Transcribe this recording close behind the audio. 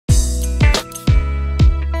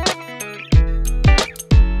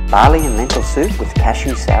Barley and lentil soup with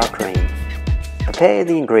cashew sour cream. Prepare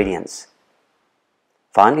the ingredients.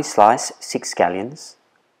 Finely slice 6 scallions.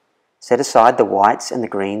 Set aside the whites and the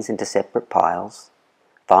greens into separate piles.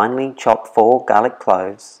 Finely chop 4 garlic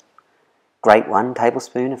cloves. Grate 1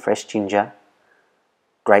 tablespoon of fresh ginger.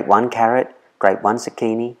 Grate 1 carrot, grate 1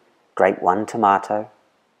 zucchini, grate 1 tomato.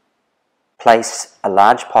 Place a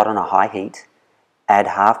large pot on a high heat. Add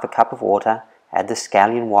half a cup of water. Add the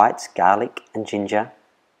scallion whites, garlic and ginger.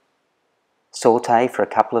 Saute for a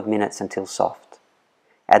couple of minutes until soft.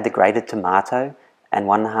 Add the grated tomato and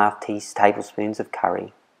 1.5 tablespoons of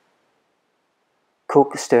curry.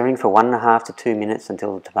 Cook, stirring for 1.5 to 2 minutes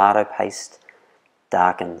until the tomato paste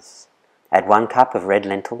darkens. Add 1 cup of red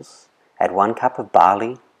lentils. Add 1 cup of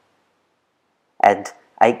barley. Add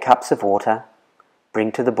 8 cups of water.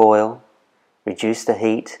 Bring to the boil. Reduce the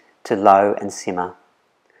heat to low and simmer,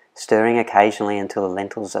 stirring occasionally until the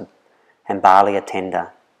lentils and barley are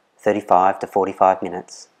tender, 35 to 45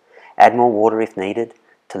 minutes. Add more water if needed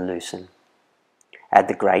to loosen. Add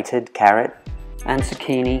the grated carrot and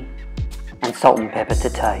zucchini and salt and pepper to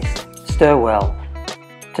taste. Stir well.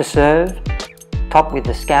 To serve, top with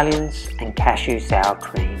the scallions and cashew sour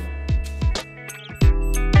cream.